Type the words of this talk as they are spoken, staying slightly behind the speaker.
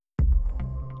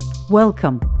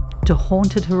Welcome to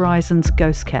Haunted Horizons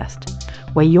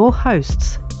Ghostcast, where your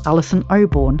hosts, Alison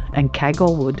Oborn and Cag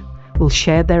Allwood, will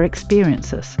share their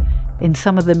experiences in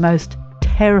some of the most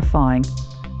terrifying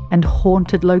and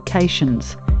haunted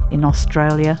locations in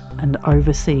Australia and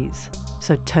overseas.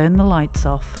 So turn the lights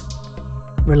off,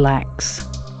 relax,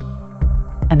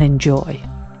 and enjoy.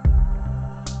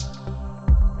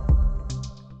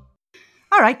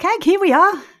 All right, Cag, here we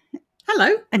are.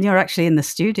 Hello. And you're actually in the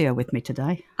studio with me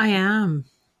today. I am.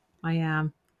 I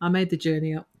made the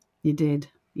journey up. You did.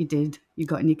 You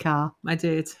got in your car. I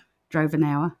did. Drove an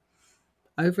hour.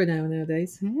 Over an hour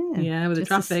nowadays. Yeah, with the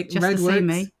traffic. Just to see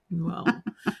me. Well,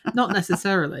 not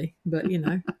necessarily, but you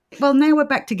know. Well, now we're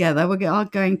back together. We are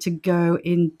going to go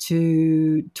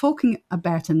into talking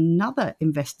about another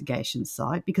investigation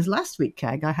site, because last week,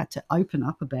 Cag, I had to open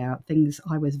up about things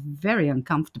I was very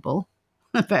uncomfortable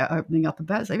about opening up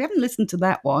about. So if you haven't listened to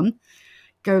that one,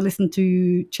 go listen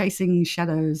to Chasing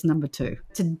Shadows number 2.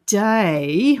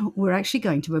 Today, we're actually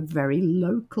going to a very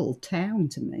local town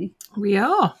to me. We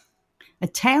are. A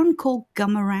town called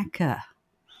Gumeracha.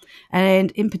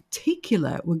 And in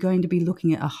particular, we're going to be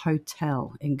looking at a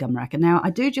hotel in Gumeracha. Now,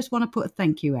 I do just want to put a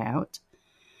thank you out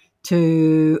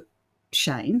to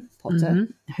Shane Potter,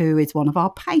 who is one of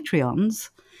our Patreons.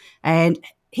 And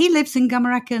he lives in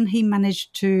Gumeracha, and he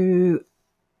managed to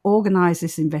organise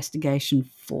this investigation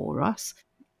for us.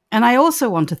 And I also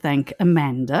want to thank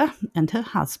Amanda and her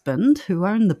husband, who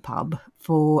own the pub,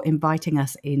 for inviting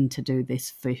us in to do this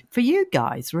for you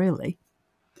guys, really.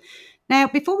 Now,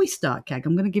 before we start, Cag,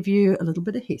 I'm going to give you a little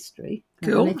bit of history. Cool.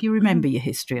 I don't know if you remember your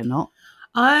history or not.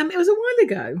 It was a while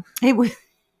ago.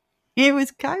 It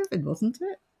was COVID, wasn't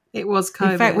it? It was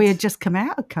COVID. In fact, we had just come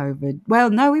out of COVID.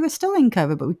 Well, no, we were still in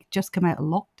COVID, but we just come out of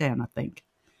lockdown, I think.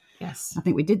 Yes. I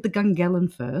think we did the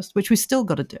Gungellan first, which we still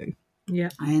got to do. Yeah.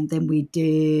 And then we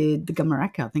did the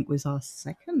Gumeracha, I think was our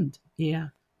second. Yeah.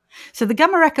 So the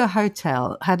Gumeracha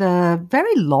Hotel had a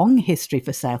very long history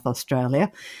for South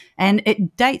Australia, and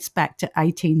it dates back to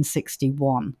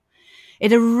 1861.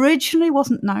 It originally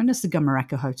wasn't known as the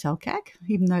Gumeracha Hotel, Cag,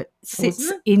 even though it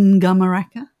sits in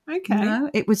Gumeracha. Okay. No,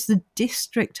 it was the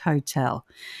District Hotel,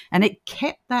 and it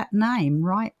kept that name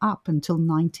right up until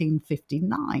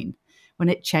 1959, when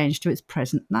it changed to its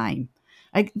present name.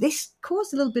 This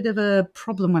caused a little bit of a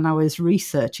problem when I was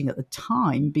researching at the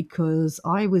time, because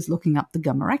I was looking up the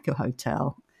Gumeracha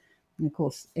Hotel. And of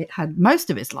course, it had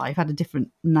most of its life had a different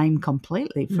name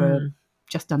completely for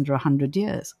just under 100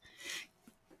 years.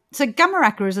 So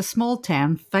Gumeracha is a small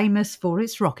town famous for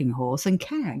its rocking horse. And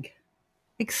Cag,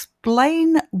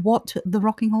 explain what the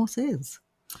rocking horse is.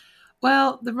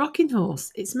 Well, the rocking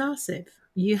horse, it's massive.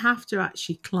 You have to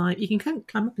actually climb. You can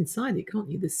climb up inside it, can't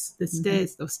you? There's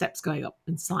stairs or steps going up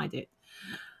inside it.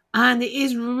 And it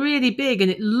is really big,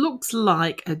 and it looks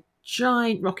like a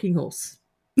giant rocking horse,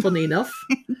 funny enough.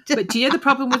 But do you know the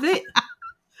problem with it?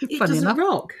 It doesn't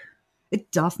rock.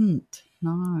 It doesn't,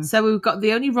 no. So we've got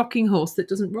the only rocking horse that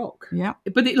doesn't rock. Yeah.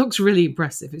 But it looks really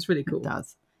impressive. It's really cool. It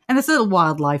does. And there's a little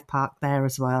wildlife park there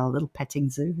as well, a little petting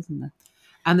zoo, isn't there?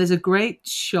 And there's a great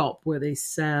shop where they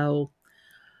sell...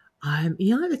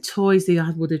 you know, like the toys they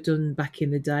would have done back in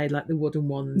the day, like the wooden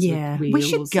ones. Yeah, with we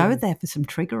should go there for some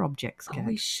trigger objects. Oh,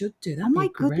 we should do that. Oh my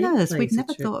goodness, we've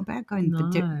never thought about going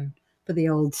for the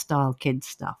old style kids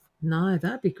stuff. No,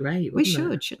 that'd be great. We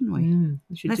should, shouldn't we?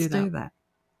 We should Let's do that.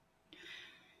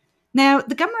 Now,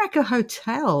 the Gumeracha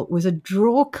Hotel was a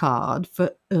draw card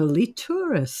for early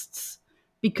tourists,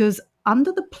 because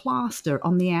under the plaster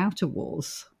on the outer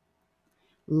walls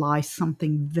lies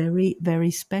something very, very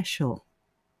special.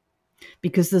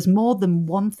 Because there's more than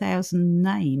 1,000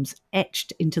 names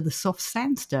etched into the soft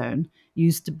sandstone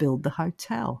used to build the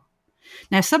hotel.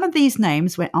 Now, some of these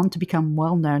names went on to become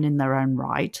well known in their own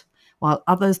right, while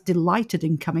others delighted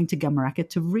in coming to Gumeracha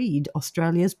to read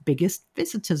Australia's biggest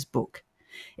visitors book.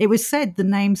 It was said the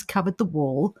names covered the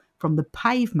wall from the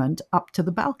pavement up to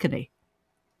the balcony.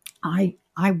 I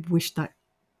wish that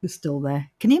was still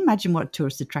there. Can you imagine what a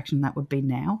tourist attraction that would be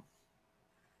now?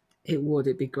 It would.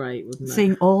 It'd be great, wouldn't it?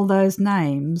 Seeing all those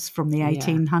names from the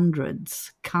 1800s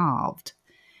carved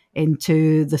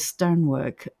into the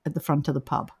stonework at the front of the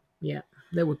pub. Yeah,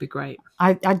 that would be great.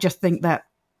 I just think that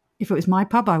if it was my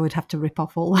pub, I would have to rip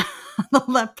off all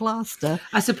that plaster.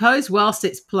 I suppose whilst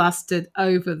it's plastered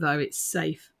over, though, it's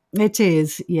safe. It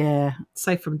is, yeah.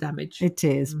 Safe from damage. It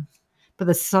is. But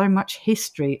there's so much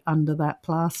history under that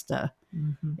plaster.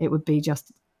 It would be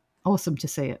just awesome to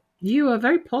see it. You are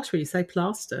very posh when you say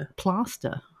plaster.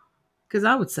 Plaster. Because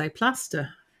I would say plaster.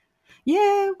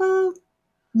 Yeah, well,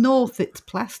 north it's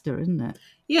plaster, isn't it?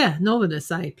 Yeah, Northerners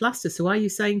say plaster. So why are you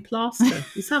saying plaster?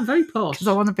 You sound very posh. Because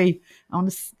I want to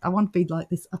be like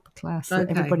this upper class that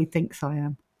Okay. everybody thinks I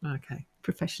am. Okay.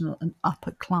 Professional and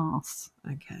upper class.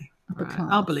 Okay. Upper Right. class.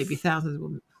 I'll believe you. Thousands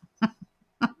wouldn't.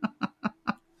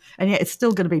 And yet it's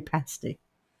still going to be pasty.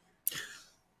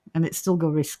 And it's still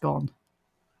got risk on.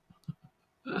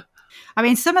 I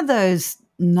mean, some of those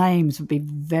names would be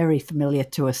very familiar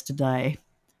to us today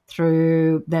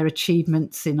through their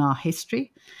achievements in our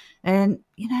history. And,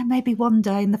 maybe one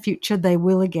day in the future they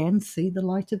will again see the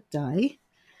light of day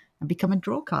and become a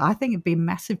draw card. I think it'd be a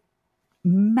massive,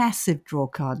 massive draw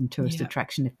card and tourist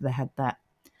attraction if they had that.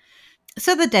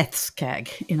 So the death's keg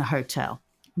in a hotel.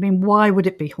 I mean, why would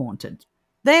it be haunted?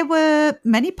 There were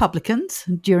many publicans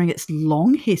during its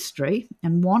long history,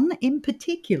 and one in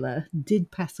particular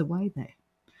did pass away there.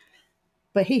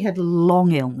 But he had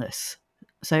long illness,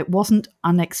 so it wasn't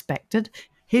unexpected.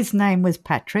 His name was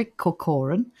Patrick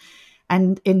Corcoran,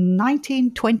 and in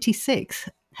 1926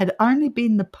 had only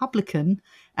been the publican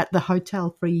at the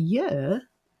hotel for a year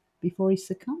before he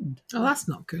succumbed. Oh, that's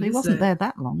not good. He wasn't there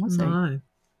that long, was he? No.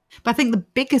 But I think the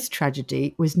biggest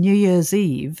tragedy was New Year's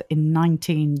Eve in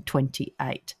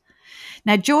 1928.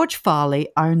 Now, George Farley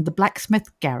owned the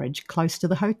blacksmith garage close to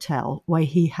the hotel where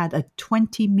he had a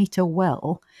 20-metre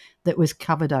well that was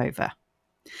covered over.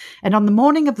 And on the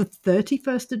morning of the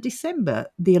 31st of December,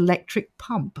 the electric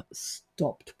pump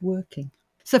stopped working.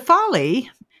 So Farley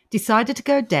decided to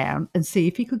go down and see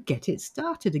if he could get it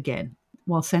started again,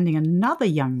 while sending another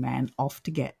young man off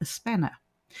to get a spanner.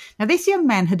 Now, this young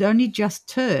man had only just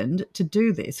turned to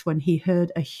do this when he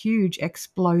heard a huge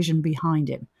explosion behind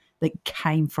him that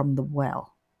came from the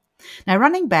well. Now,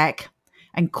 running back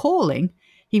and calling,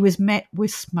 he was met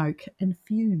with smoke and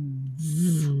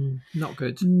fumes. Not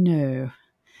good. No.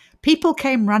 People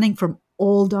came running from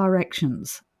all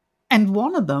directions, and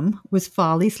one of them was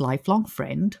Farley's lifelong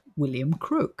friend, William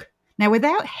Crook. Now,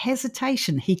 without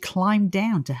hesitation, he climbed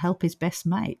down to help his best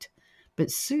mate,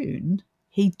 but soon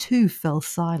he too fell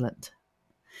silent.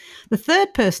 The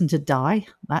third person to die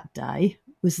that day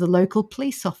was the local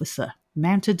police officer,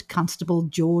 Mounted Constable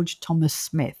George Thomas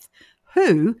Smith,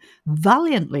 who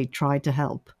valiantly tried to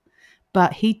help,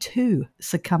 but he too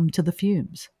succumbed to the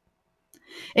fumes.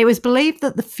 It was believed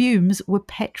that the fumes were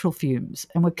petrol fumes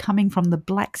and were coming from the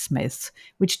blacksmiths,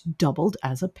 which doubled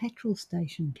as a petrol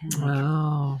station.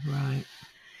 Oh, right.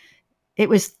 It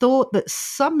was thought that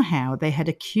somehow they had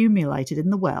accumulated in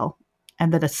the well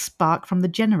and that a spark from the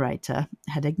generator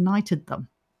had ignited them.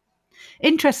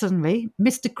 Interestingly,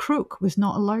 Mr. Crook was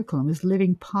not a local and was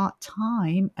living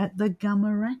part-time at the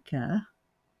Gumeracha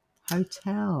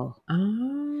Hotel.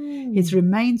 Oh. His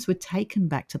remains were taken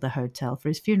back to the hotel for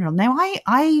his funeral. Now,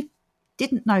 I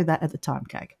didn't know that at the time,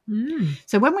 Kag.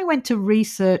 So when we went to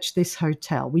research this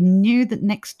hotel, we knew that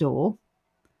next door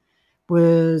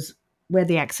was where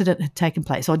the accident had taken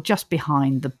place, or just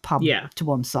behind the pub to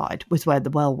one side was where the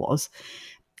well was.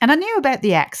 And I knew about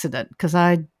the accident because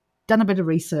I'd done a bit of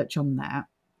research on that,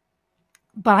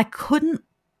 but I couldn't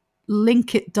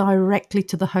link it directly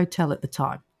to the hotel at the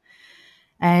time.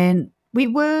 And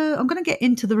I'm going to get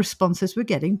into the responses we're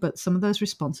getting, but some of those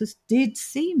responses did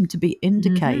seem to be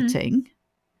indicating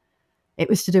it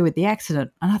was to do with the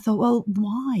accident. And I thought, well,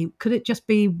 why? Could it just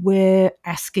be we're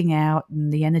asking out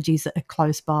and the energies that are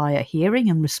close by are hearing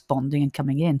and responding and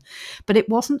coming in? But it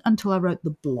wasn't until I wrote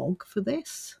the blog for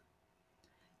this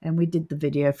and we did the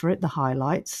video for it, the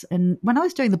highlights. And when I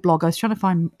was doing the blog, I was trying to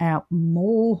find out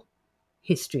more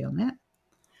history on it.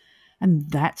 And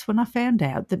that's when I found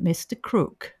out that Mr.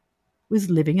 Crook was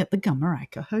living at the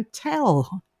Gumeracha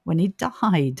Hotel when he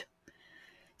died.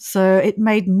 So it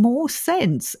made more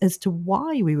sense as to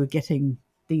why we were getting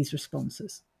these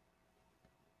responses.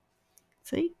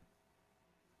 See?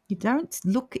 You don't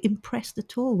look impressed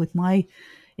at all with my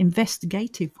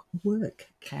investigative work,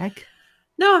 Kag.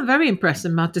 No, I'm very impressed,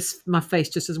 and my face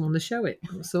just doesn't want to show it.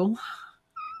 That's all.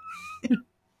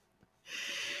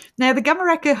 Now, the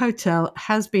Gumeracha Hotel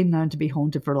has been known to be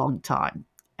haunted for a long time,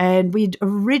 and we'd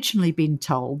originally been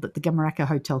told that the Gumeracha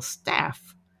Hotel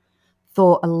staff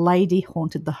thought a lady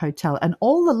haunted the hotel, and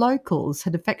all the locals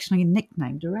had affectionately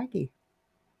nicknamed her Aggi.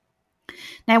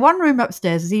 Now, one room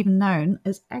upstairs is even known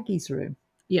as Aggi's room.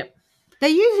 Yep. Now,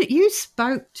 you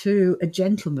spoke to a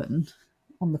gentleman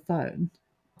on the phone.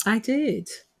 I did.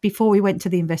 Before we went to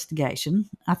the investigation.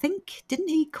 I think, didn't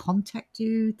he contact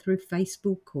you through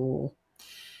Facebook or...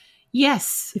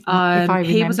 Yes. If I remember.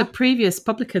 He was a previous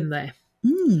publican there.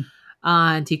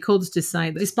 And he called us to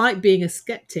say that despite being a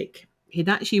skeptic, he'd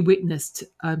actually witnessed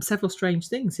several strange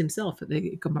things himself at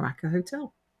the Gumeracha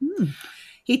Hotel.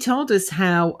 He told us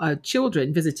how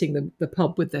children visiting the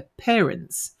pub with their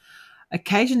parents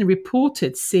occasionally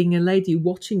reported seeing a lady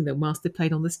watching them whilst they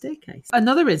played on the staircase.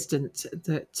 Another incident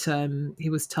that he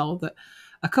was told that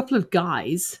a couple of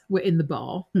guys were in the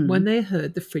bar when they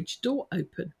heard the fridge door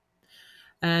open.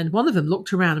 And one of them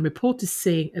looked around and reported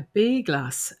seeing a beer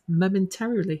glass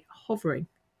momentarily hovering.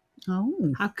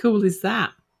 Oh. How cool is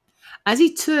that? As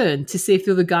he turned to see if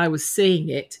the other guy was seeing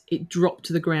it, it dropped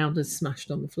to the ground and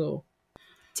smashed on the floor.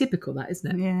 Typical, that,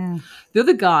 isn't it? Yeah. The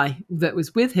other guy that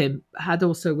was with him had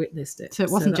also witnessed it. So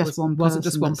it wasn't just one person. Wasn't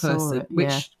just one that saw person, it.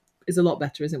 which is a lot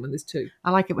better, isn't it, when there's two?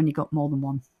 I like it when you got more than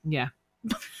one. Yeah.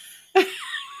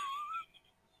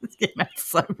 That's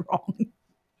so wrong.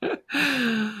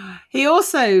 He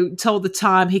also told the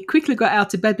time he quickly got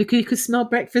out of bed because he could smell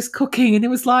breakfast cooking, and it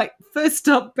was like, first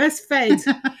up, best fed.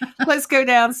 Let's go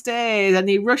downstairs. And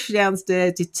he rushed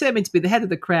downstairs, determined to be the head of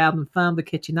the crowd, and found the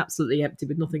kitchen absolutely empty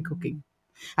with nothing cooking.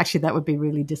 Actually, that would be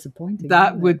really disappointing.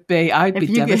 That would be, I'd be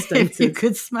devastated. If you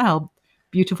could smell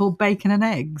beautiful bacon and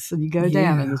eggs and you go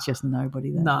down and there's just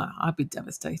nobody there. No, I'd be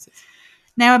devastated.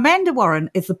 Now, Amanda Warren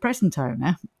is the present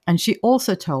owner, and she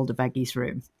also told of Aggi's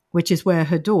room, which is where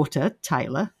her daughter,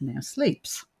 Taylor, now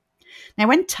sleeps. Now,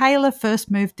 when Taylor first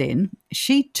moved in,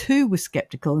 she too was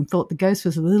sceptical and thought the ghost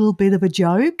was a little bit of a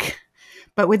joke,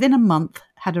 but within a month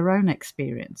had her own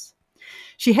experience.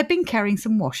 She had been carrying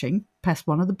some washing past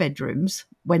one of the bedrooms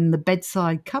when the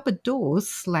bedside cupboard doors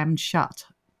slammed shut,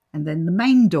 and then the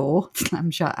main door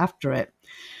slammed shut after it.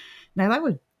 Now, that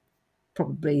would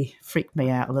probably freak me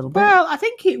out a little bit. Well, I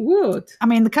think it would. I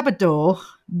mean, the cupboard door,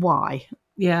 why?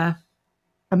 Yeah.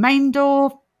 A main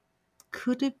door,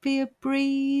 could it be a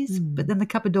breeze? But then the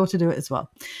cupboard door to do it as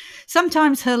well.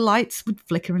 Sometimes her lights would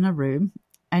flicker in her room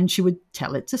and she would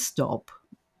tell it to stop,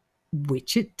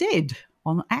 which it did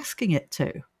on asking it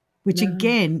to, which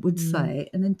again would say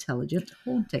an intelligent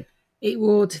haunting. It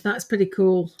would. That's pretty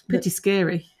cool. Pretty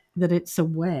scary. That it's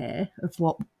aware of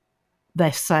what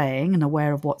they're saying and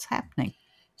aware of what's happening.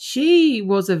 She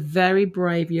was a very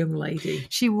brave young lady.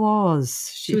 She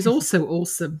was. She was also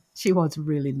awesome. She was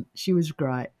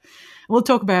great. We'll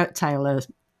talk about Taylor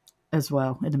as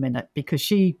well in a minute because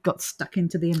she got stuck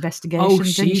into the investigation, didn't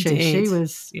she? Did. She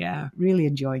was really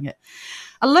enjoying it.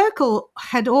 A local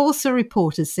had also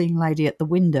reported seeing Lady at the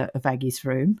window of Aggi's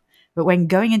room, but when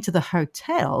going into the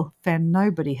hotel, found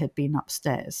nobody had been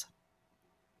upstairs.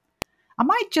 I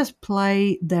might just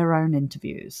play their own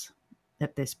interviews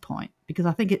at this point because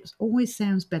I think it always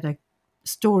sounds better,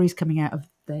 stories coming out of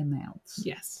their mouths.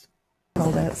 Yes.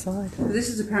 Cold outside. This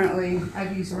is apparently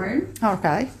Aggi's room.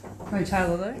 Okay. No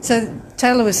Taylor though. So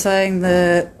Taylor was saying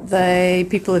that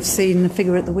people have seen the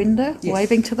figure at the window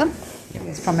waving to them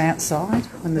from outside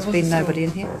when there's been nobody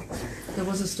in here. There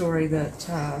was a story that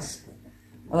a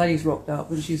lady's rocked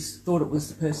up and she's thought it was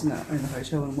the person that owned the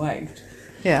hotel and waved.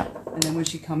 Yeah. And then when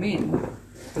she come in,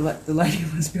 the lady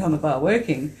was behind the bar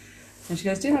working, and she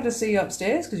goes, "Didn't I just see you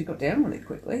upstairs because you got down really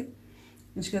quickly?"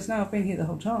 And she goes, "No, I've been here the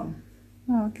whole time."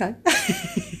 Oh, okay.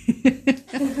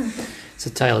 So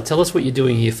Taylor, tell us what you're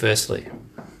doing here firstly.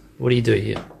 What do you do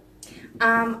here?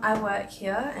 I work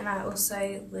here and I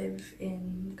also live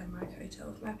in Gumeracha Hotel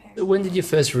with my parents. When did you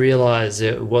first realise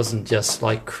it wasn't just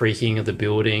like creaking of the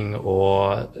building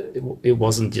or it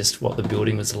wasn't just what the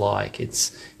building was like?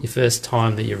 It's your first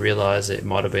time that you realise it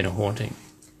might have been a haunting.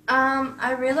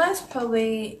 I realised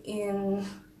probably in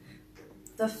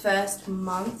the first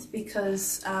month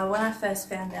because when I first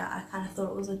found out I kind of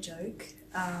thought it was a joke.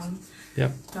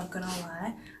 Not gonna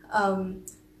lie.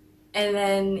 And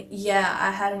then,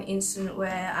 I had an incident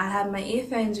where I had my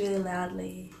earphones really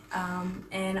loudly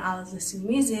and I was listening to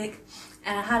music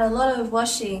and I had a lot of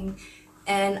washing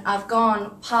and I've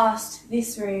gone past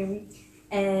this room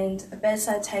and a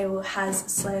bedside table has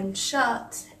slammed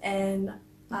shut and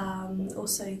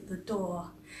also the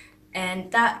door. And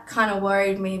that kind of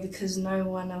worried me because no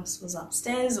one else was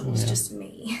upstairs, it was just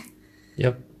me.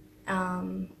 Yep.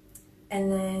 And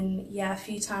then, a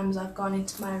few times I've gone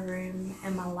into my room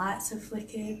and my lights have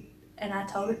flickered and I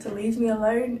told it to leave me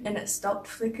alone and it stopped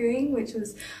flickering, which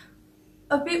was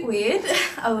a bit weird.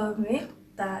 I will admit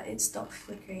that it stopped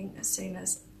flickering as soon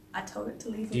as I told it to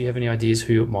leave me alone. Do you have any ideas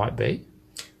who it might be?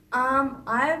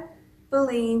 I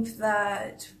believe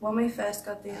that when we first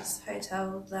got this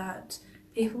hotel that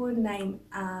people would name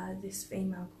this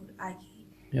female called Aggi.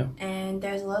 Yeah. And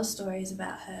there's a lot of stories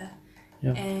about her.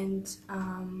 Yeah. And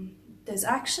there's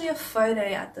actually a photo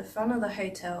at the front of the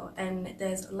hotel and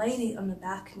there's a lady on the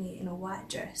balcony in a white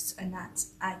dress and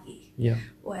that's Aggi. Yeah.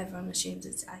 Or everyone assumes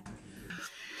it's Aggi.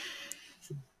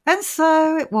 And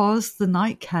so it was, the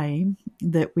night came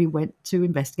that we went to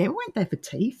investigate. We went there for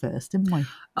tea first, didn't we?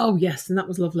 Oh, yes, and that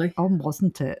was lovely. Oh,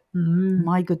 wasn't it?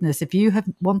 My goodness, if you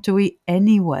want to eat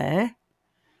anywhere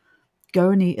go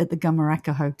and eat at the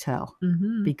Gumeracha Hotel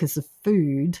Mm-hmm. because the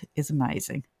food is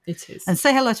amazing. It is. And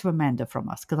say hello to Amanda from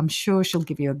us, because I'm sure she'll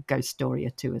give you a ghost story or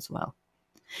two as well.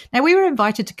 Now, we were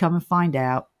invited to come and find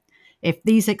out if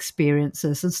these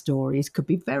experiences and stories could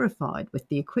be verified with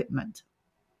the equipment.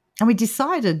 And we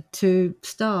decided to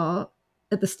start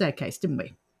at the staircase, didn't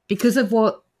we? Because of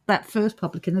what that first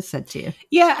publican has said to you.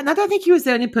 Yeah, and I don't think he was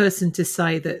the only person to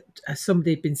say that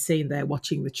somebody had been seen there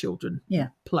watching the children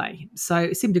play. So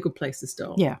it seemed a good place to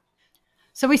start. Yeah.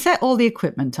 So we set all the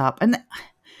equipment up, and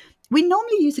we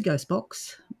normally use a ghost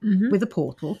box with a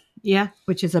portal,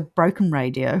 which is a broken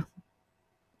radio.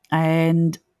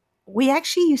 And we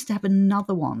actually used to have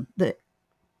another one that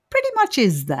pretty much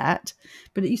is that,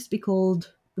 but it used to be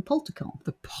called the Poltercom.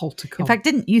 The Poltercom. In fact,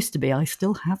 didn't used to be. I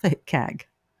still have it, Cag.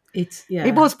 It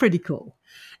was pretty cool.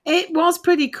 It was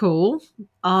pretty cool.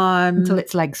 Until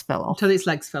its legs fell off.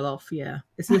 Yeah.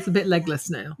 It's a little bit legless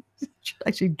now. Should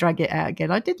actually drag it out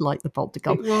again. I did like the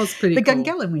Poltercom. It was pretty cool. The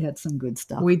Gungellan, we had some good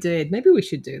stuff. We did. Maybe we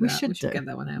should do that. We should get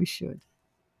that one out. We should.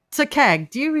 So,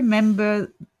 Cag, do you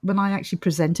remember when I actually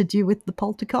presented you with the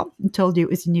Poltercom and told you it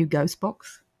was a new ghost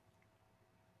box?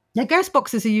 Now, ghost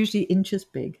boxes are usually inches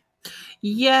big.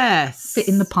 Yes. Fit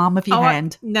in the palm of your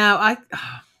hand.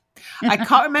 I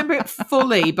can't remember it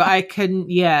fully, but I can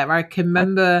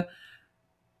remember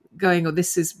going, oh,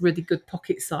 this is really good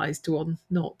pocket sized or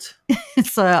not.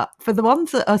 So, for the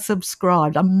ones that are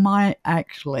subscribed, I might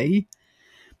actually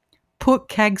put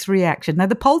Cag's reaction. Now,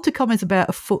 the Poltercom is about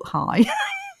a foot high.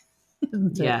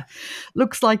 Yeah.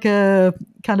 Looks like a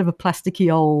kind of a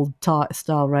plasticky old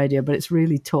style radio, but it's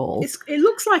really tall. It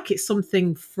looks like it's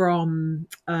something from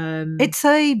it's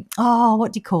a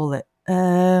what do you call it?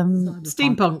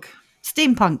 Steampunk.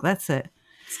 Steampunk, that's it.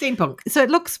 Steampunk. So it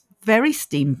looks very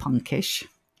steampunkish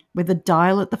with a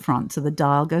dial at the front, so the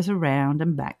dial goes around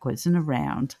and backwards and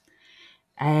around,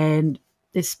 and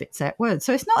this spits out words.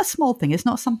 So it's not a small thing. It's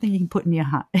not something you can put in your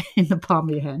in the palm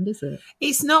of your hand, is it?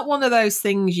 It's not one of those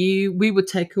things we would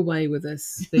take away with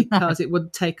us because it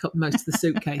would take up most of the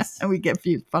suitcase. And we get a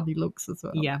few funny looks as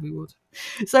well. Yeah, we would.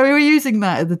 So we were using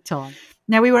that at the time.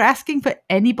 Now, we were asking for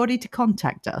anybody to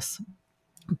contact us,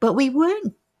 but we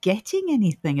weren't getting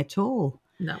anything at all.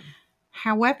 No.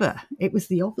 However, it was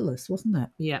the Ovilus, wasn't it?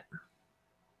 Yeah.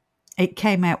 It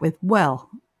came out with, well,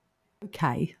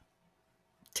 okay,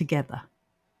 together.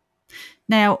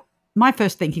 Now, my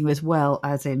first thinking was, well,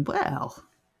 as in, well,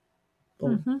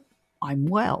 I'm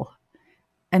well.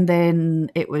 And then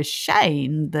it was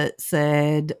Shane that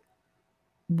said,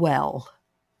 well,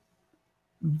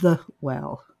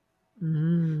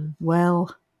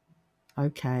 well,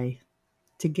 okay,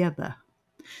 together.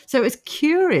 So it's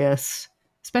curious,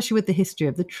 especially with the history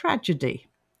of the tragedy.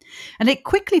 And it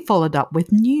quickly followed up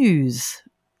with news,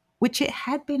 which it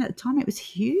had been at the time. It was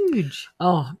huge.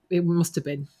 Oh, it must have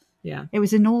been. Yeah. It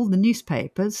was in all the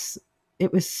newspapers.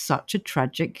 It was such a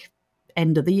tragic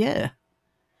end of the year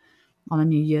on a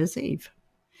New Year's Eve.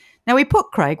 Now, we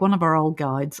put Craig, one of our old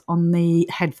guides, on the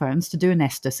headphones to do an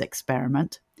Estes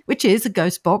experiment, which is a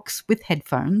ghost box with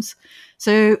headphones.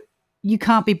 So you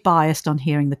can't be biased on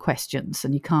hearing the questions,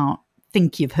 and you can't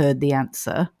think you've heard the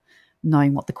answer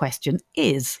knowing what the question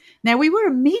is. Now, we were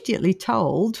immediately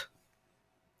told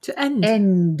to end.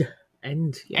 End.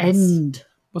 Yes. End.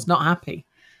 Was not happy.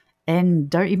 End.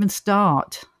 Don't even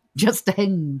start. Just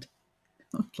end.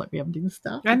 It's like we haven't even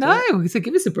started. I know. So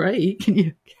give us a break.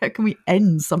 How can we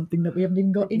end something that we haven't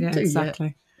even got into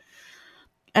exactly.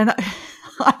 yet?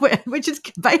 And which is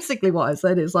basically what I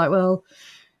said. It's like, well,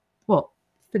 what?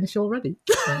 Finish already?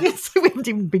 Yes, we haven't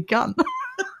even begun.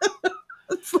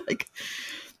 It's like,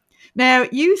 now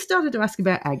you started to ask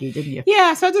about Aggie, didn't you?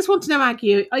 Yeah. So I just want to know,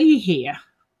 Aggie, are you here?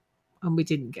 And we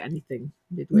didn't get anything,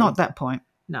 did we? Not at that point.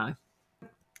 No.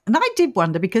 And I did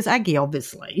wonder, because Aggie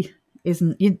obviously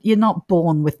isn't, you're not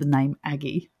born with the name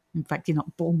Aggie. In fact, you're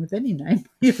not born with any name,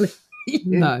 really.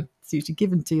 No. It's usually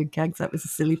given to you, Cags. That was a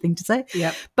silly thing to say.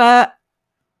 Yep. But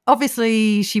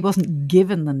obviously she wasn't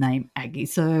given the name Aggie.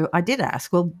 So I did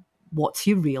ask, well, what's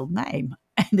your real name?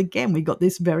 And again, we got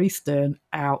this very stern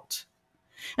out.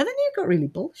 And then you got really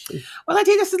bullshit. Well, I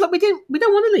did. I said, look, we don't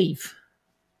want to leave.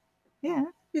 Yeah.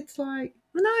 It's like,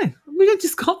 no, we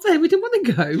just got there. We didn't want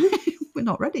to go. We're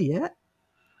not ready yet.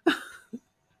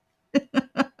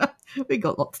 We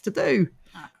got lots to do.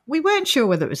 We weren't sure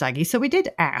whether it was Aggie, so we did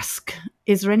ask,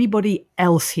 is there anybody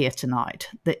else here tonight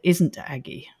that isn't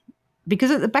Aggie?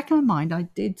 Because at the back of my mind, I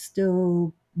did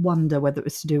still wonder whether it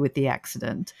was to do with the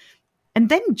accident. And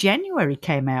then January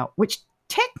came out, which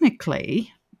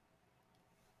technically,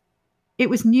 it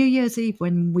was New Year's Eve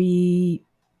when we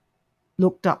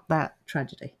looked up that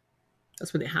tragedy.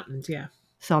 That's when it happened, yeah.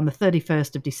 So on the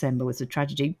 31st of December was the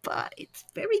tragedy, but it's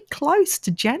very close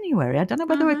to January. I don't know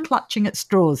whether we're clutching at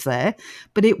straws there,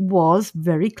 but it was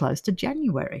very close to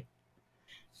January.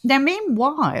 Now,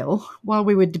 meanwhile, while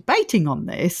we were debating on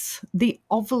this, the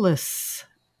Ovilus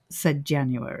said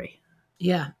January.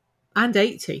 Yeah. And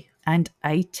 80. And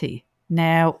 80.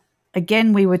 Now,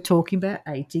 again, we were talking about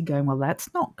 80, going, well,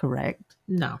 that's not correct.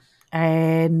 No.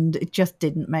 And it just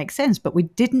didn't make sense. But we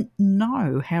didn't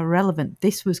know how relevant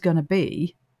this was going to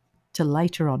be till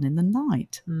later on in the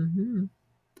night. Mm-hmm.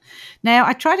 Now,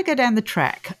 I tried to go down the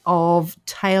track of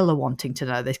Taylor wanting to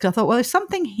know this because I thought, well, if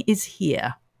something is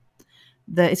here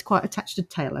that is quite attached to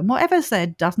Taylor, and whatever's there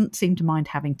doesn't seem to mind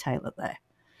having Taylor there.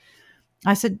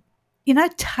 I said,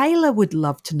 Taylor would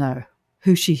love to know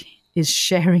who she is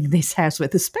sharing this house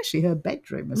with, especially her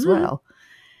bedroom as well.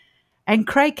 And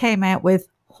Craig came out with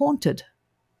haunted.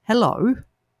 Hello.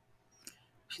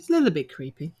 She's a little bit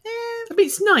creepy. Yeah. I mean,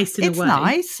 it's nice in a way. It's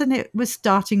nice, and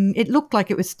it looked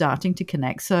like it was starting to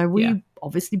connect. So we,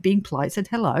 obviously being polite, said,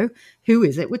 hello, who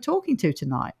is it we're talking to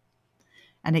tonight?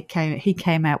 And he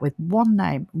came out with one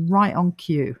name right on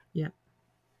cue. Yeah.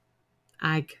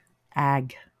 Ag.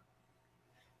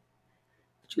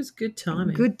 Which was good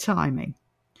timing. Good timing.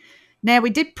 Now, we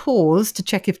did pause to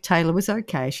check if Taylor was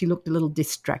okay. She looked a little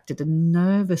distracted and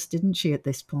nervous, didn't she, at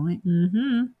this point?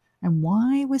 Mm-hmm. And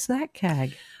why was that,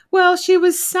 Cag? Well, she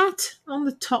was sat on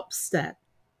the top step,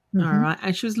 all right,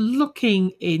 and she was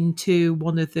looking into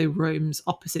one of the rooms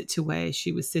opposite to where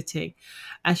she was sitting.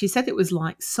 And she said it was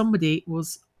like somebody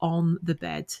was on the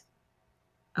bed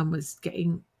and was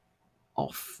getting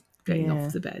off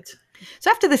the bed.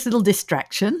 So after this little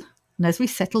distraction, and as we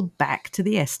settled back to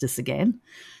the Estes again,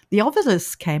 the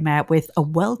Ovilus came out with a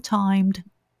well-timed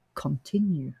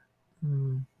continue.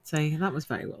 So that was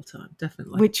very well timed,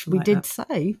 definitely. Which we did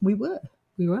say we were.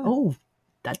 We were. Oh,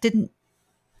 that didn't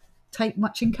take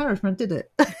much encouragement, did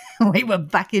it? We were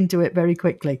back into it very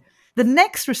quickly. The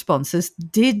next responses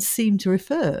did seem to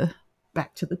refer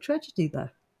back to the tragedy, though,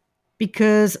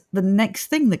 because the next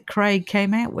thing that Craig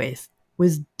came out with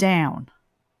was down,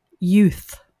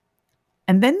 youth.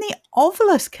 And then the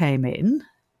Ovilus came in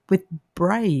with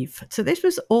brave. So this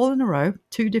was all in a row,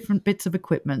 2 different bits of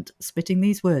equipment spitting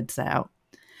these words out.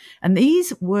 And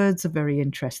these words are very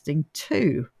interesting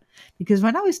too, because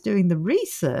when I was doing the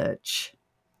research,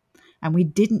 and we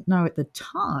didn't know at the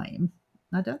time,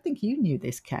 I don't think you knew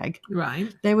this, Cag.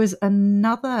 Right. There was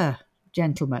another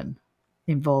gentleman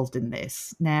involved in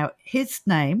this. Now, his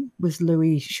name was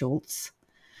Louis Schultz,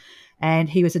 and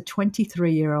he was a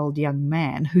 23-year-old young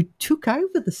man who took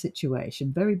over the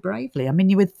situation very bravely. I mean,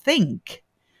 you would think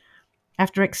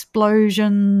after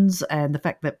explosions and the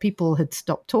fact that people had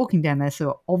stopped talking down there,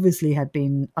 so obviously had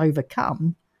been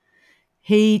overcome,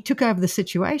 he took over the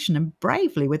situation and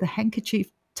bravely, with a handkerchief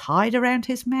tied around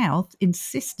his mouth,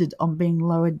 insisted on being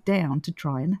lowered down to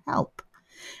try and help.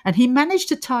 And he managed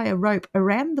to tie a rope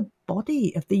around the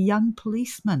body of the young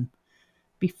policeman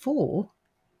before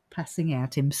passing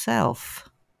out himself.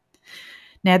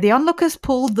 Now, the onlookers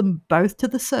pulled them both to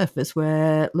the surface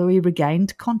where Louis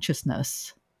regained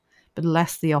consciousness, but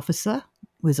alas, the officer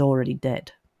was already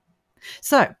dead.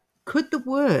 So, could the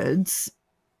words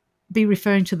be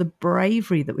referring to the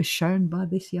bravery that was shown by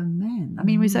this young man? I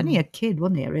mean, he was only a kid,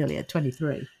 wasn't he, really, at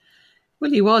 23?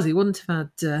 Well, he was. He wouldn't have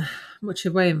had much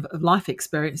of a way of life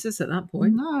experiences at that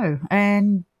point. No,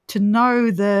 and to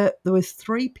know that there was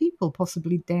 3 people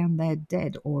possibly down there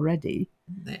dead already,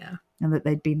 and that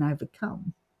they'd been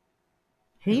overcome.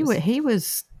 He was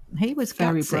very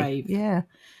gutsy. brave. Yeah.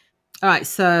 All right,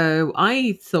 so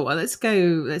I thought, well,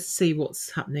 let's see what's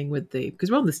happening with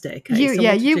because we're on the staircase.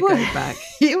 You were go back.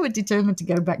 You were determined to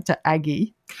go back to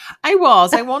Aggi. I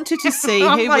wanted to see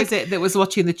who was it that was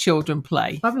watching the children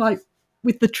play. I'm like,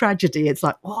 with the tragedy, it's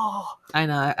like, oh. I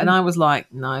know, and I was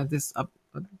like, no,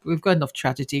 we've got enough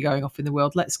tragedy going off in the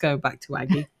world. Let's go back to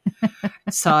Aggi.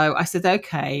 So I said,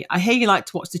 okay, I hear you like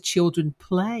to watch the children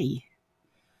play.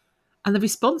 And the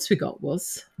response we got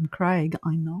was, Craig,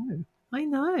 I know.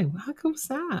 How cool is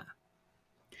that?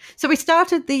 So we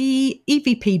started the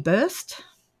EVP burst,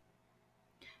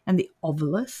 and the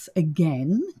Ovilus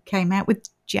again came out with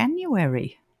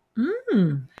January.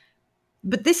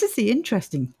 But this is the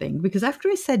interesting thing, because after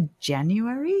he said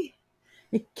January,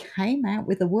 it came out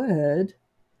with a word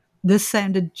that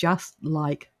sounded just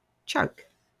like choke.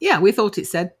 Yeah, we thought it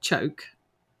said choke.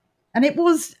 And it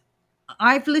was,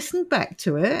 I've listened back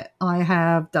to it. I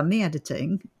have done the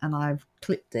editing and I've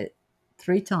clipped it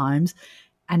 3 times,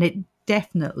 and it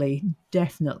definitely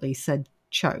said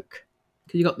choke.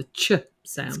 Because you got the ch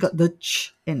sound. It's got the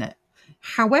ch in it.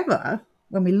 However,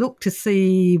 when we looked to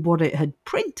see what it had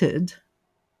printed,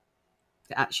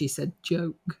 It actually said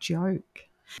joke. Joke.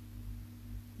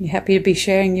 You happy to be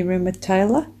sharing your room with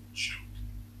Taylor?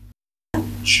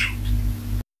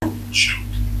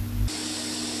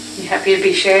 You happy to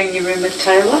be sharing your room with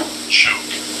Taylor?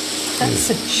 That's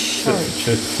a joke.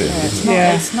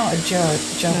 It's not a joke.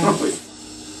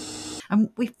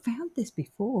 And we found this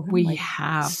before, haven't We we?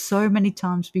 have. So many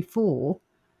times before.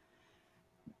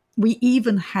 We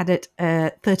even had it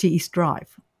at 30 East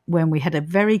Drive when we had a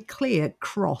very clear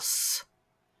cross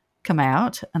come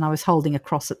out, and I was holding a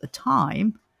cross at the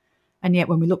time, and yet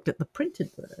when we looked at the printed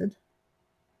word,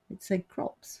 it said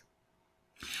crops.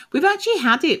 We've actually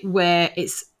had it where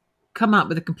it's come up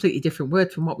with a completely different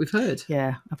word from what we've heard.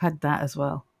 Yeah, I've had that as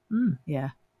well. Mm. Yeah.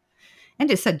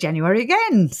 And it said January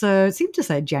again, so it seemed to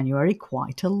say January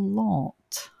quite a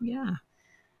lot. Yeah.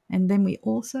 And then we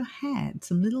also had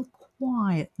some little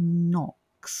quiet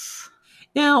knocks.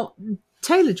 Now,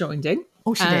 Taylor joined in.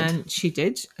 Oh, she did. And she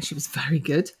did. She was very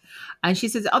good. And she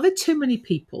says, are there too many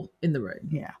people in the room?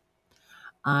 Yeah.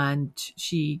 And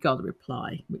she got a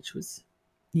reply, which was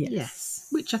Yes.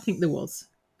 which I think there was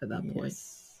at that point.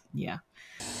 Yes. Yeah.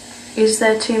 Is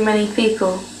there too many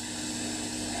people?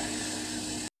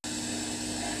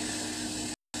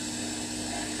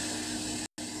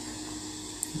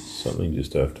 Something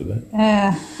just after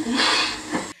that.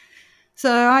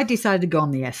 So I decided to go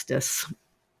on the Estes,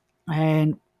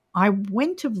 and I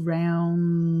went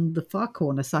around the far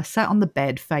corner. So I sat on the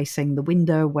bed facing the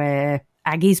window where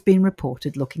Aggie's been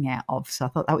reported looking out of. So I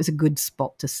thought that was a good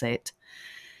spot to sit,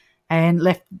 and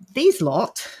left these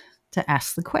lot to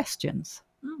ask the questions.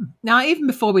 Now, even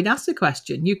before we'd asked the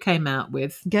question, you came out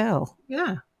with, Girl.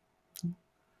 yeah.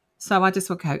 So I just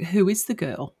thought, okay, who is the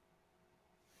girl?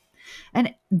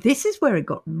 And this is where it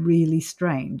got really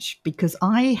strange, because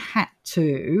I had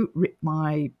to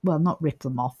not rip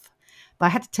them off, but I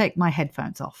had to take my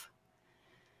headphones off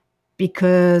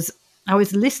because I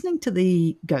was listening to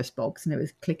the Ghost Box and it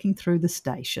was clicking through the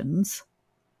stations,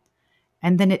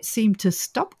 and then it seemed to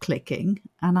stop clicking,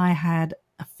 and I had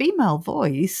a female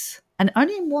voice, and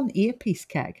only in one earpiece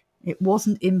cag. It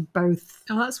wasn't in both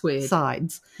Oh, that's weird.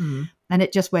 sides. Mm. And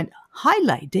it just went, "Hi,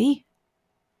 lady."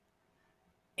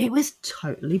 It was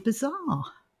totally bizarre.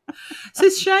 So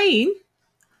Shane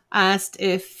asked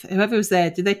if whoever was there,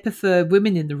 did they prefer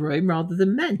women in the room rather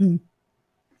than men? Mm.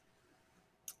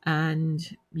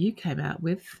 And you came out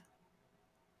with,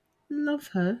 love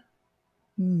her.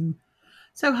 Mm.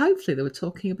 So hopefully they were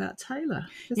talking about Taylor.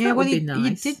 Yeah, that well, would be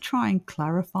nice. you did try and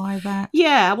clarify that.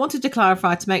 Yeah, I wanted to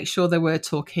clarify to make sure they were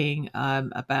talking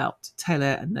about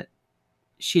Taylor and that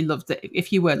she loved it.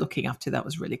 If you were looking after, that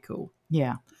was really cool.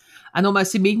 Yeah. And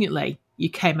almost immediately you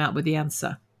came out with the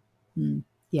answer.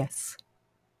 Yes.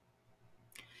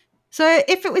 So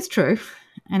if it was true,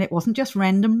 and it wasn't just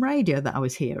random radio that I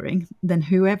was hearing, then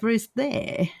whoever is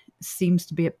there seems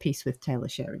to be at peace with Taylor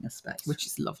sharing a space. Which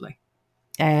is lovely.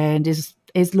 And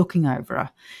is looking over her.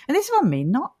 And this is what I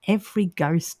mean. Not every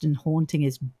ghost and haunting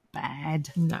is bad.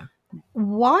 No.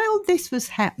 While this was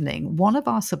happening, one of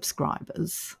our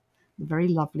subscribers, the very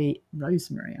lovely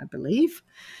Rosemary, I believe,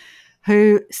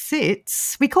 who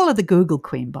sits, we call her the Google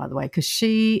Queen, by the way, because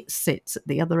she sits at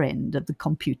the other end of the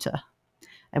computer.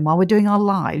 And while we're doing our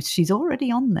lives, she's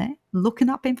already on there looking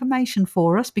up information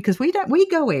for us, because we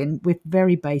go in with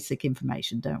very basic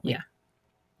information, don't we? Yeah.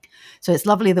 So it's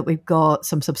lovely that we've got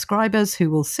some subscribers who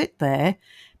will sit there,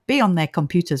 be on their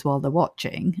computers while they're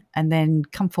watching, and then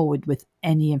come forward with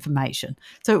any information.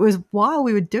 So it was while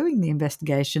we were doing the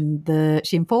investigation,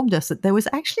 she informed us that there was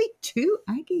actually 2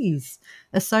 Aggies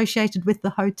associated with the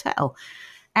hotel.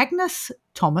 Agnes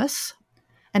Thomas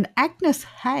and Agnes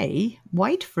Hay,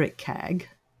 wait for it, Cag,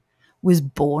 was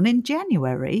born in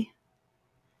January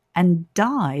and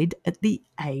died at the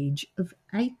age of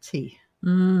 80.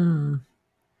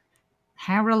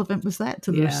 How relevant was that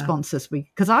to the response this week?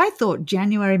 Because I thought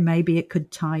January, maybe it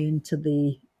could tie into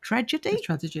the tragedy. The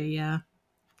tragedy, yeah.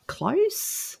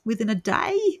 Close, within a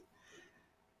day.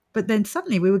 But then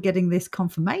suddenly we were getting this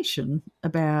confirmation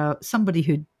about somebody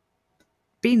who'd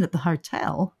been at the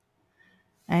hotel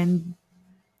and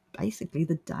basically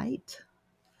the date.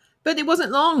 But it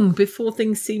wasn't long before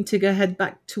things seemed to head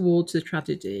back towards the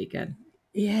tragedy again.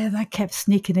 Yeah, that kept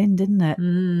sneaking in, didn't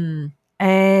it?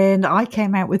 And I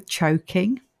came out with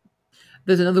choking.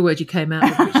 There's another word you came out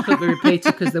with which couldn't be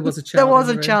repeated because there was a child. There was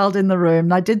a child in the room.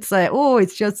 And I did say,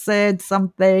 it's just said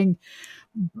something,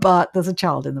 but there's a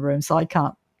child in the room, so I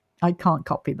can't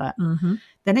copy that. Mm-hmm.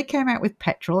 Then it came out with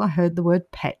petrol. I heard the word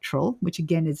petrol, which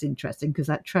again is interesting because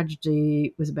that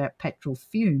tragedy was about petrol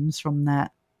fumes from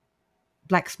that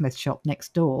blacksmith shop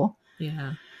next door.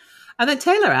 Yeah. And then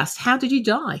Taylor asked, how did you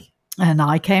die? And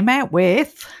I came out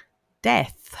with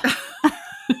death.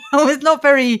 Oh, it's not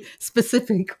very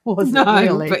specific, was it? No,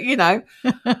 Really? but you know,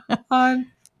 I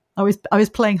was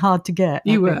playing hard to get.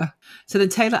 you I think. were. So then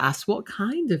Taylor asked, "What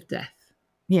kind of death?"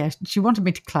 Yeah, she wanted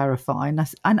me to clarify,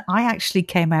 and I actually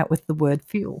came out with the word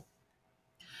fuel.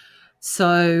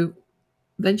 So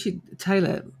then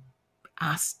Taylor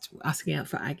asking out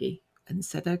for Aggie and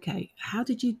said, "Okay, how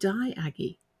did you die,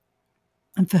 Aggie?"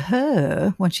 And for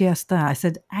her, when she asked that, I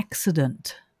said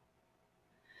accident.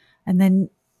 And then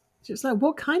She was like,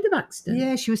 "What kind of accident?"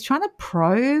 yeah, she was trying to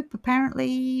probe,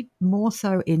 apparently more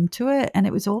so into it, and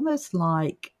it was almost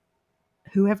like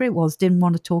whoever it was didn't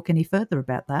want to talk any further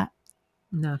about that.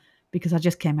 No. Because I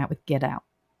just came out with Get Out.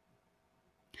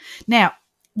 Now,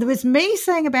 there was me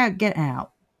saying about Get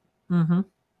Out,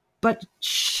 but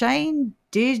Shane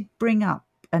did bring up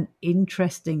an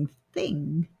interesting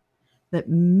thing that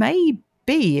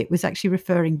maybe it was actually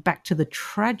referring back to the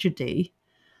tragedy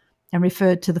and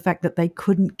referred to the fact that they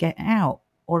couldn't get out,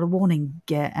 or a warning,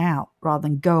 get out, rather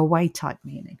than go away type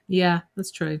meaning. Yeah,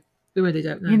 that's true. We really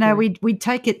don't know. You know, we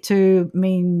take it to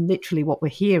mean literally what we're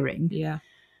hearing. Yeah.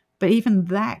 But even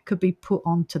that could be put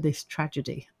onto this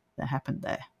tragedy that happened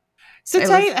there. So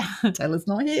Taylor's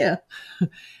not here.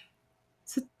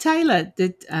 So Taylor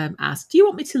did ask, "Do you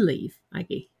want me to leave,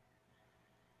 Aggie?"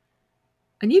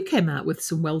 And you came out with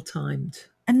some well-timed.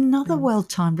 Another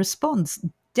well-timed response.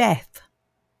 Death.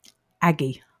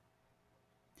 Aggie.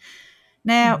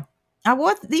 Now,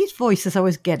 these voices I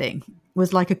was getting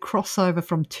was like a crossover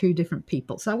from two different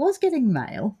people. So I was getting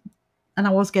male and I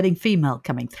was getting female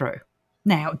coming through.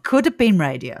 Now, it could have been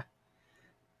radio.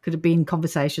 Could have been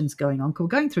conversations going on. We're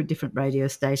going through different radio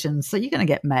stations, so you're going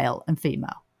to get male and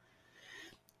female.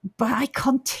 But I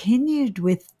continued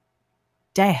with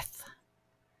death.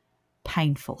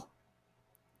 Painful.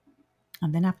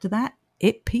 And then after that,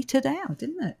 it petered out,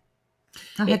 didn't it?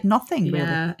 I had nothing, really.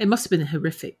 Yeah, it must have been a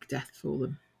horrific death for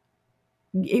them.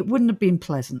 It wouldn't have been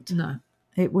pleasant. No.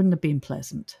 It wouldn't have been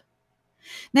pleasant.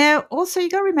 Now, also, you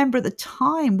got to remember at the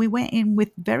time we went in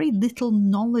with very little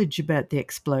knowledge about the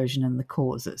explosion and the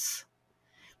causes.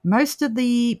 Most of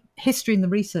the history and the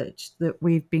research that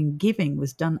we've been giving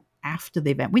was done after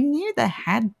the event. We knew there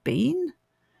had been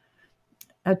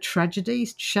a tragedy.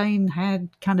 Shane had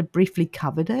kind of briefly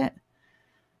covered it,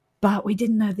 but we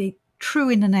didn't know the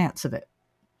true in and outs of it.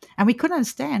 And we couldn't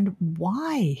understand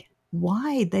why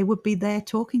they would be there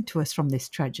talking to us from this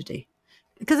tragedy.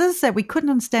 Because as I said, we couldn't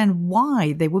understand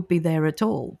why they would be there at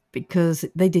all, because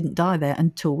they didn't die there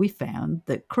until we found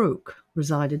that Crook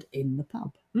resided in the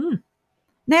pub.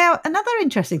 Now, another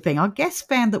interesting thing, our guest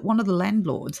found that one of the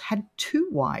landlords had two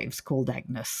wives called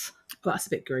Agnes. Well, that's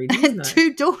a bit greedy, isn't And it?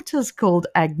 two daughters called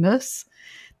Agnes.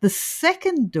 The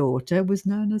second daughter was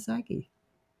known as Aggie.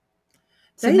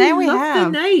 So They now we loved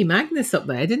have the name Agnes up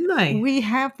there, didn't they? we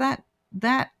have that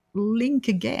link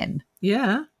again.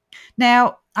 Yeah.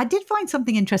 Now, I did find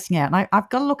something interesting out, and I've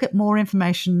got to look at more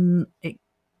information. It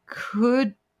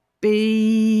could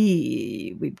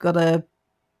be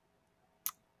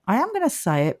I am going to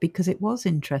say it because it was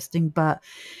interesting, but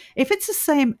if it's the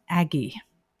same Aggie,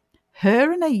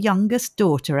 her and her youngest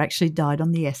daughter actually died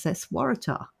on the SS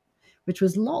Waratah, which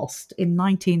was lost in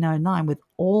 1909 with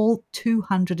all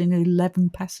 211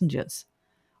 passengers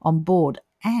on board,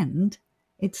 and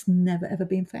it's never ever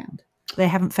been found. They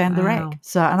haven't found the wreck.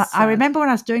 So, and I remember when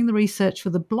I was doing the research for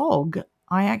the blog,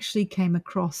 I actually came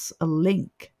across a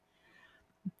link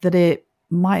that it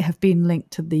might have been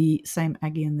linked to the same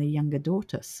Aggie and the younger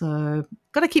daughter. So,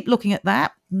 got to keep looking at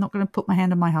that. I'm not going to put my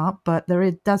hand on my heart, but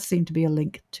does seem to be a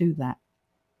link to that.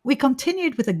 We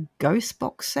continued with a ghost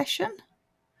box session.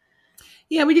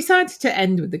 Yeah, we decided to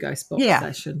end with the ghost box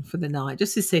session for the night,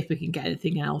 just to see if we can get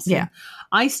anything else. Yeah. And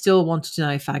I still wanted to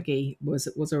know if Aggie was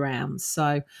around.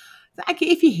 So, Aggie,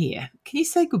 if you're here, can you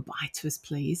say goodbye to us,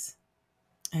 please?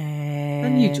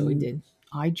 And you joined in.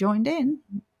 I joined in,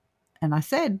 and I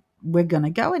said, we're going to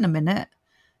go in a minute.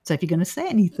 So if you're going to say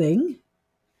anything,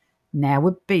 now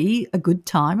would be a good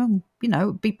time and,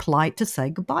 be polite to say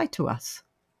goodbye to us.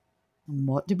 And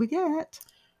what did we get?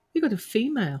 We got a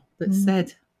female that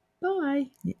said, bye.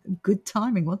 Good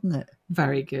timing, wasn't it?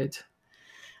 Very good.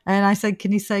 And I said,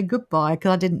 can you say goodbye?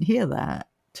 Because I didn't hear that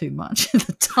too much at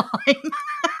the time.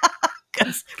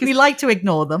 Because we like to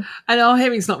ignore them. And our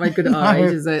hearing's not very good at our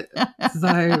age, is it?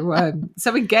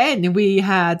 So again, we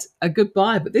had a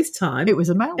goodbye, but this time it was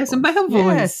a male voice. It was a male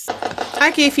voice. Yes.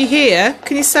 Aggie, if you're here,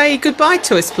 can you say goodbye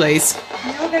to us, please?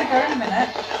 You're going to go in a minute.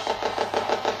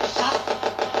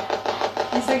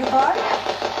 Can you say goodbye?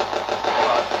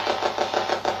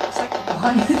 Say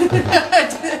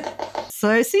goodbye.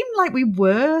 So it seemed like we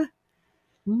were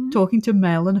talking to a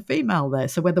male and a female there.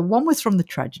 So whether one was from the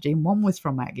tragedy and one was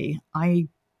from Aggi, I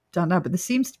don't know, but there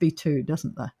seems to be two,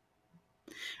 doesn't there?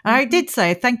 And I did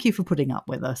say thank you for putting up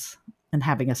with us and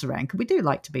having us around, because we do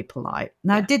like to be polite.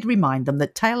 And I did remind them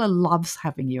that Taylor loves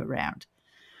having you around,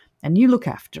 and you look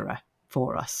after her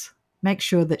for us. Make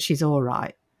sure that she's all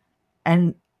right.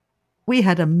 And we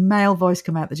had a male voice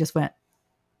come out that just went,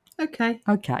 okay.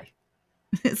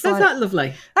 It's Isn't that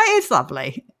lovely? It's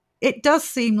lovely. It does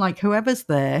seem like whoever's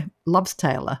there loves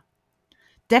Taylor,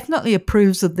 definitely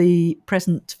approves of the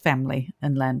present family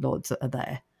and landlords that are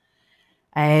there,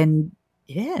 and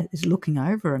is looking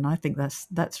over. And I think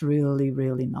that's really,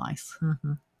 really nice.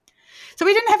 Mm-hmm. So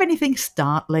we didn't have anything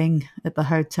startling at the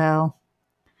hotel,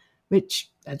 which,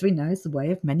 as we know, is the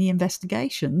way of many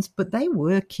investigations, but they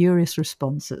were curious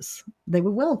responses. They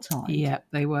were well timed. Yeah,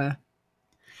 they were.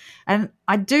 And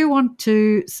I do want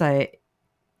to say,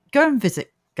 go and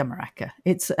visit Gumeracha.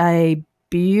 It's a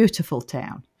beautiful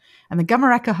town. And the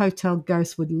Gumeracha Hotel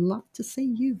ghosts would love to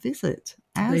see you visit,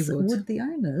 as would the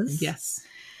owners. Yes.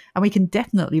 And we can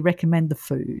definitely recommend the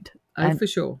food. Oh, for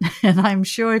sure. And I'm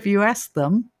sure if you ask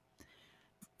them,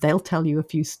 they'll tell you a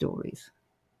few stories.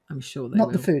 I'm sure they Not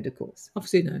will. the food, of course.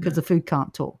 Obviously, no. Because the food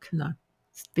can't talk. No.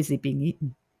 It's busy being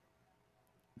eaten.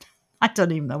 I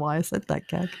don't even know why I said that,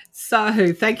 Gag.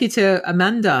 So thank you to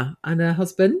Amanda and her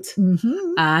husband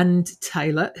and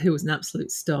Taylor, who was an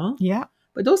absolute star. Yeah.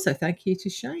 But also thank you to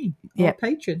Shane, our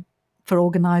patron, for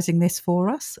organising this for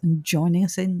us and joining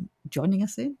us and joining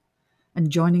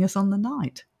us on the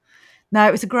night. Now,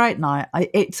 it was a great night.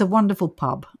 It's a wonderful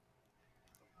pub.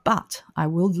 But I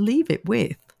will leave it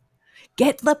with,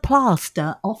 get the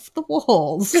plaster off the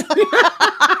walls,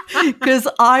 because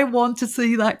I want to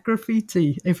see that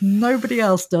graffiti. If nobody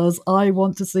else does, I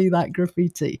want to see that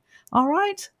graffiti. All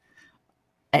right?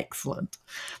 Excellent.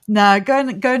 Now, go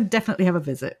and definitely have a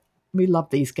visit. We love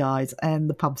these guys, and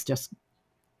the pub's just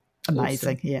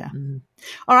amazing. Awesome. Yeah.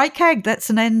 All right, Keg, that's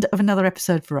an end of another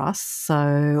episode for us.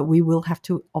 So we will have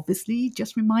to obviously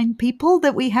just remind people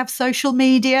that we have social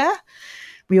media.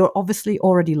 We are obviously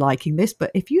already liking this,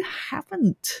 but if you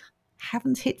haven't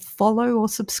hit follow or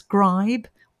subscribe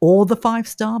or the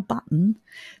 5-star button,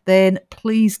 then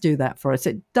please do that for us.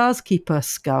 It does keep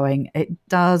us going. It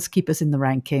does keep us in the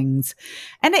rankings,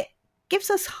 and it gives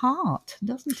us heart,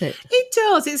 doesn't it? It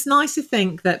does. It's nice to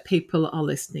think that people are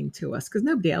listening to us, because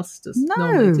nobody else does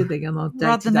normally, do they, on our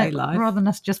day-to-day life? Rather than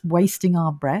us just wasting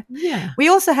our breath. Yeah. We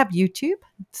also have YouTube,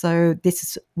 so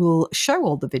this will show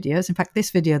all the videos. In fact,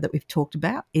 this video that we've talked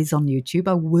about is on YouTube.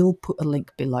 I will put a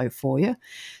link below for you.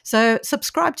 So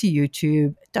subscribe to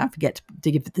YouTube. Don't forget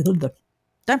to give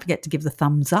the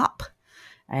thumbs up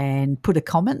and put a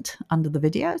comment under the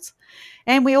videos.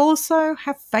 And we also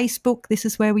have Facebook. This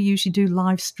is where we usually do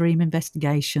live stream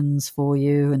investigations for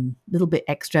you and a little bit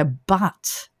extra.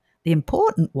 But the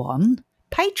important one,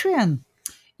 Patreon.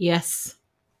 Yes.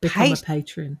 Become a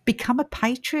patron. Become a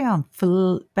Patreon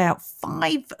for about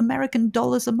 $5 American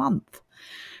a month,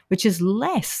 which is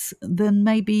less than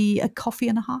maybe a coffee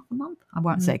and a half a month. I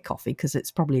won't say coffee, because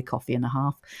it's probably a coffee and a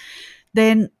half.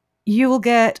 Then you will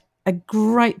get a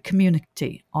great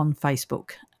community on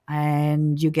Facebook,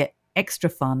 and you get extra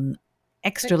fun,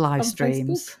 extra live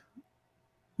streams. Facebook?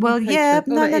 Well,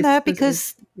 Facebook? no,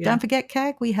 because don't forget,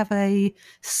 Kag, we have a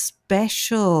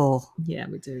special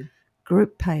we do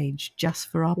group page just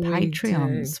for our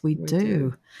Patreons. We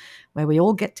do, where we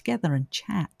all get together and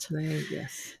chat.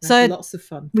 Yes, so lots of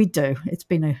fun. We do. It's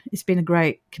been a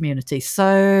great community.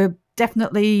 So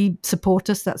definitely support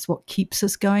us. That's what keeps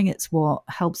us going. It's what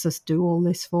helps us do all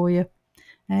this for you.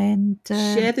 And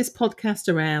share this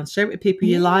podcast around. Share it with people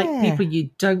you like, people you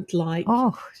don't like.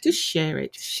 Just share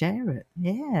it. Share it.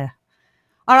 Yeah.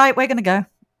 All right, we're going to go.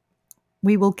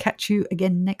 We will catch you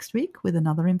again next week with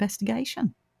another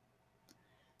investigation.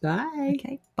 Bye.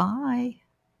 Okay, bye.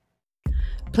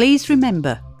 Please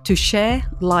remember to share,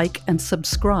 like, and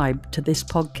subscribe to this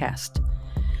podcast.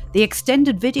 The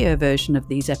extended video version of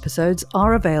these episodes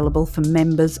are available for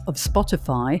members of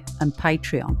Spotify and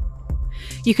Patreon.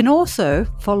 You can also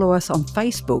follow us on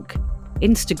Facebook,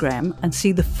 Instagram, and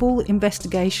see the full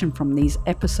investigation from these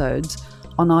episodes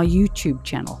on our YouTube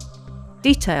channel.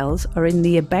 Details are in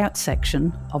the About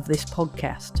section of this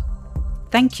podcast.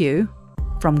 Thank you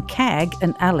from Kag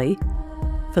and Ali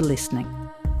for listening.